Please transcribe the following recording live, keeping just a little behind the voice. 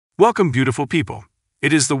Welcome, beautiful people.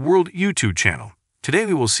 It is the World YouTube channel. Today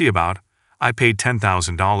we will see about I paid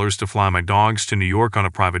 $10,000 to fly my dogs to New York on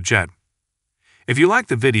a private jet. If you like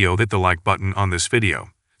the video, hit the like button on this video,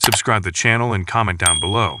 subscribe the channel and comment down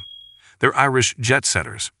below. They're Irish jet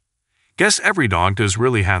setters. Guess every dog does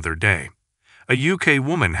really have their day. A UK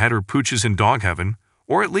woman had her pooches in dog heaven,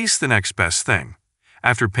 or at least the next best thing,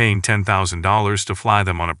 after paying $10,000 to fly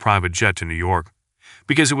them on a private jet to New York,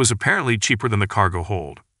 because it was apparently cheaper than the cargo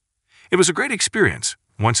hold. It was a great experience,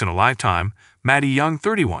 once in a lifetime. Maddie Young,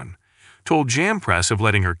 31, told Jam Press of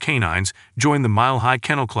letting her canines join the Mile High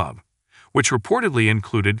Kennel Club, which reportedly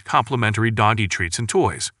included complimentary doggy treats and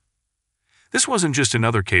toys. This wasn't just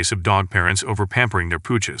another case of dog parents over-pampering their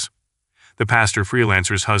pooches. The pastor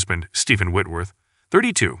freelancer's husband, Stephen Whitworth,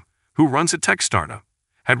 32, who runs a tech startup,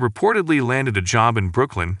 had reportedly landed a job in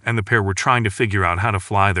Brooklyn, and the pair were trying to figure out how to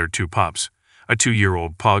fly their two pups, a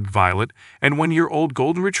 2-year-old pug, Violet, and 1-year-old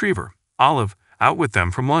golden retriever, Olive, out with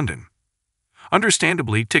them from London.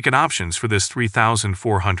 Understandably, ticket options for this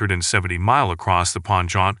 3,470-mile across-the-pond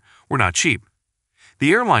jaunt were not cheap.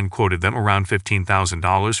 The airline quoted them around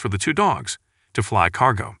 $15,000 for the two dogs to fly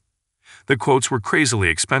cargo. The quotes were crazily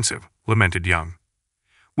expensive, lamented Young.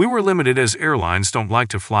 We were limited as airlines don't like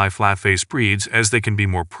to fly flat-faced breeds as they can be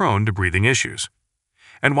more prone to breathing issues.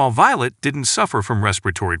 And while Violet didn't suffer from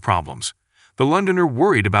respiratory problems, the Londoner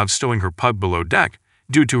worried about stowing her pug below deck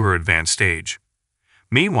due to her advanced age.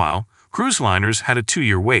 Meanwhile, cruise liners had a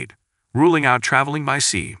 2-year wait, ruling out traveling by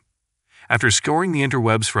sea. After scouring the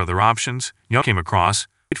interwebs for other options, Young came across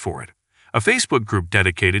Wait for it, a Facebook group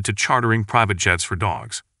dedicated to chartering private jets for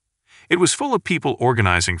dogs. It was full of people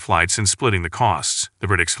organizing flights and splitting the costs, the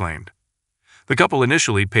Brit claimed. The couple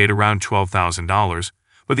initially paid around $12,000,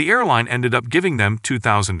 but the airline ended up giving them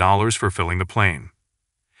 $2,000 for filling the plane.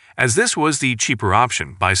 As this was the cheaper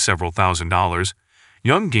option by several $1,000s,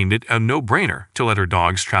 Young deemed it a no-brainer to let her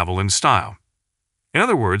dogs travel in style. In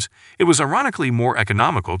other words, it was ironically more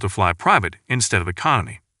economical to fly private instead of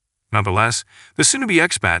economy. Nonetheless, the soon-to-be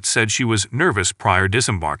expat said she was nervous prior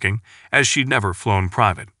disembarking, as she'd never flown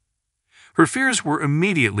private. Her fears were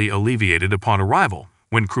immediately alleviated upon arrival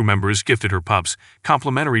when crew members gifted her pups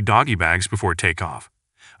complimentary doggy bags before takeoff,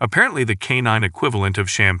 apparently the canine equivalent of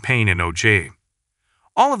champagne and OJ.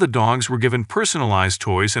 All of the dogs were given personalized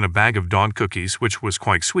toys and a bag of dog cookies, which was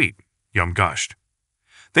quite sweet, Young gushed.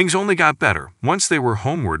 Things only got better once they were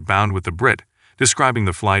homeward bound with the Brit, describing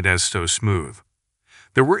the flight as so smooth.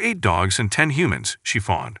 There were 8 dogs and 10 humans, she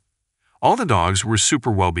fawned. All the dogs were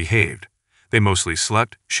super well behaved. They mostly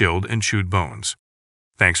slept, chilled, and chewed bones.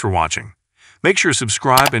 Thanks for watching. Make sure to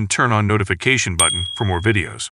subscribe and turn on notification button for more videos.